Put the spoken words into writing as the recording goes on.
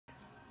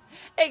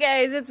Hey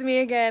guys, it's me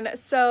again.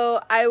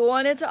 So I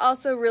wanted to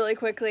also really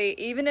quickly,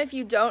 even if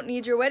you don't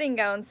need your wedding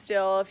gown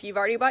still, if you've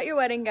already bought your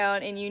wedding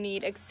gown and you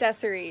need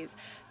accessories,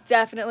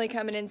 definitely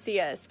come in and see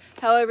us.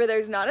 However,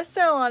 there's not a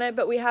sale on it,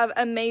 but we have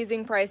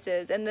amazing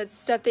prices and that's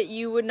stuff that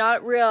you would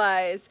not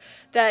realize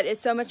that is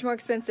so much more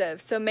expensive.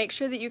 So make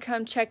sure that you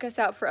come check us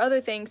out for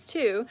other things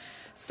too.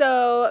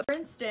 So for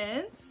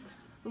instance,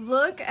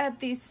 look at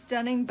these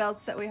stunning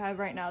belts that we have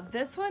right now.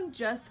 This one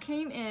just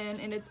came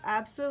in and it's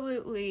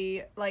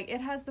absolutely, like,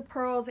 it has the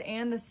pearls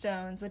and the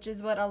stones, which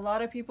is what a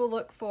lot of people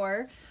look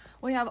for.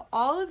 We have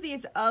all of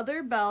these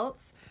other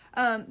belts.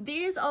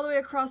 These all the way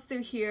across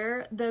through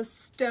here, the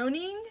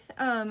stoning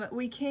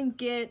we can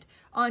get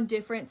on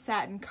different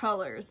satin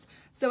colors.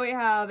 So we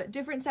have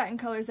different satin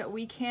colors that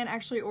we can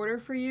actually order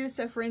for you.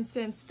 So for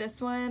instance,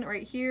 this one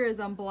right here is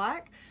on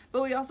black,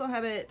 but we also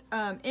have it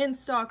in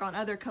stock on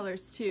other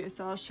colors too.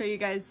 So I'll show you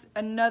guys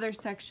another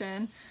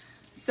section.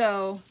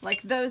 So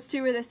like those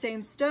two are the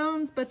same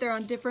stones, but they're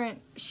on different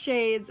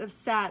shades of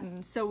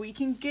satin. So we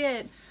can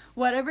get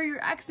whatever your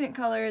accent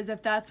color is,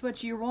 if that's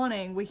what you're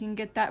wanting, we can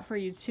get that for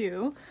you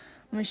too.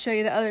 Let me show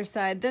you the other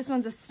side. This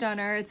one's a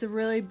stunner. It's a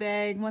really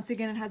big, once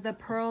again, it has the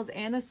pearls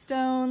and the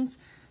stones.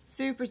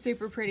 Super,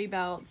 super pretty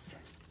belts.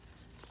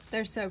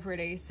 They're so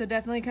pretty. So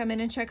definitely come in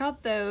and check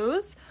out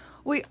those.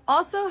 We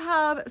also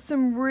have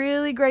some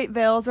really great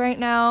veils right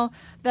now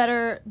that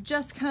are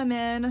just come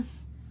in.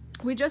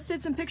 We just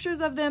did some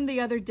pictures of them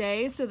the other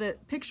day, so the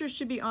pictures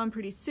should be on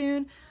pretty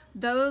soon.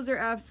 Those are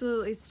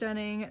absolutely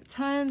stunning.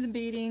 Tons of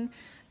beading.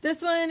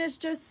 This one is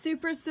just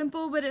super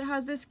simple, but it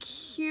has this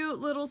cute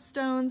little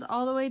stones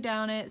all the way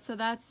down it, so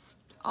that's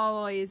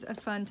always a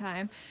fun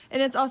time.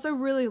 And it's also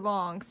really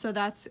long, so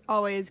that's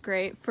always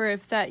great for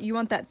if that you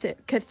want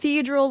that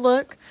cathedral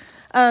look.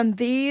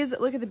 These,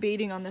 look at the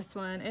beading on this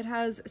one. It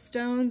has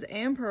stones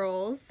and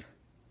pearls,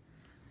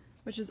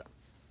 which is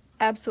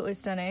absolutely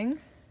stunning.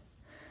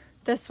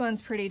 This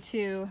one's pretty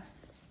too.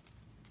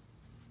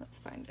 Let's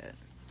find it.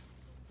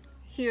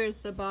 Here's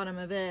the bottom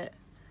of it.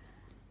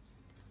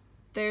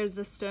 There's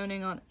the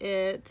stoning on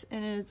it,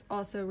 and it is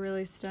also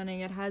really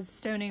stunning. It has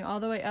stoning all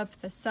the way up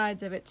the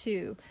sides of it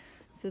too.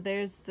 So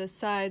there's the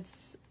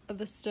sides of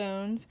the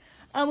stones.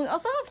 We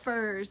also have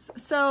furs.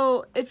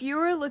 So if you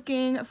were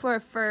looking for a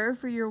fur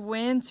for your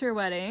winter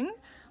wedding,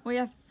 we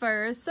have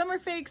furs. Some are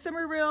fake, some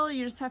are real.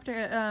 You just have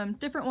to,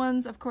 different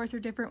ones, of course, are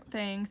different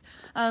things.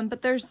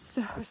 But they're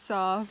so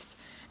soft.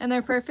 And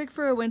they're perfect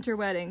for a winter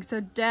wedding. So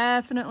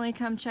definitely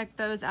come check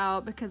those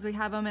out because we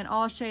have them in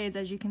all shades,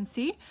 as you can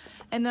see.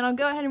 And then I'll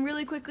go ahead and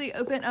really quickly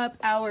open up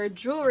our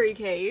jewelry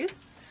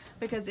case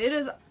because it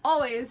is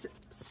always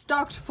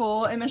stocked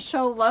full and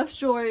Michelle loves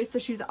jewelry, so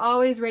she's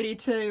always ready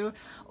to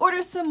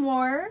order some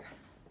more.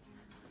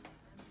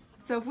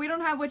 So if we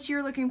don't have what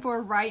you're looking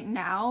for right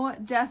now,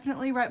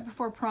 definitely right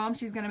before prom,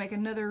 she's gonna make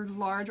another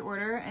large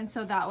order. And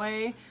so that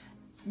way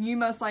you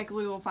most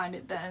likely will find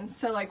it then.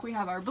 So like we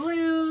have our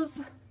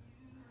blues,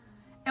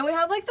 and we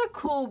have like the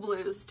cool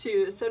blues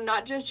too, so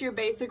not just your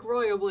basic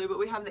royal blue, but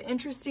we have the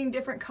interesting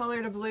different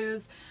colored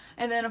blues.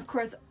 And then of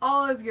course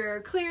all of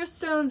your clear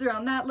stones are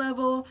on that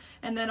level,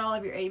 and then all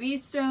of your AB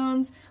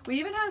stones. We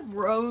even have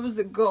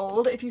rose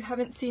gold. If you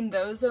haven't seen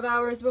those of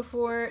ours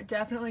before,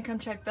 definitely come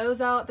check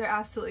those out. They're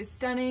absolutely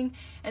stunning,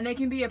 and they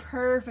can be a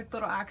perfect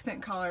little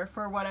accent color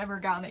for whatever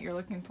gown that you're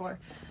looking for.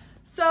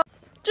 So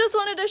just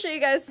wanted to show you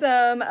guys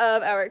some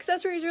of our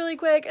accessories really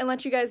quick and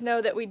let you guys know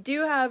that we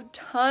do have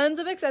tons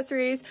of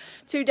accessories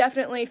to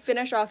definitely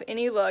finish off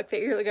any look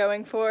that you're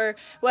going for,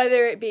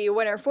 whether it be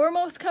winter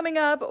formals coming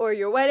up or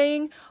your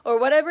wedding or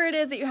whatever it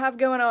is that you have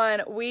going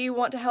on. We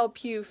want to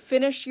help you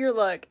finish your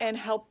look and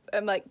help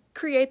like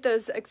create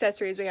those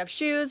accessories. We have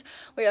shoes,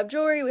 we have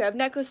jewelry, we have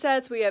necklace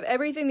sets, we have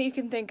everything that you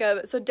can think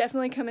of, so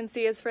definitely come and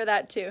see us for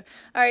that too.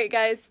 Alright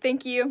guys,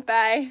 thank you,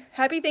 bye.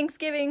 Happy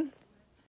Thanksgiving!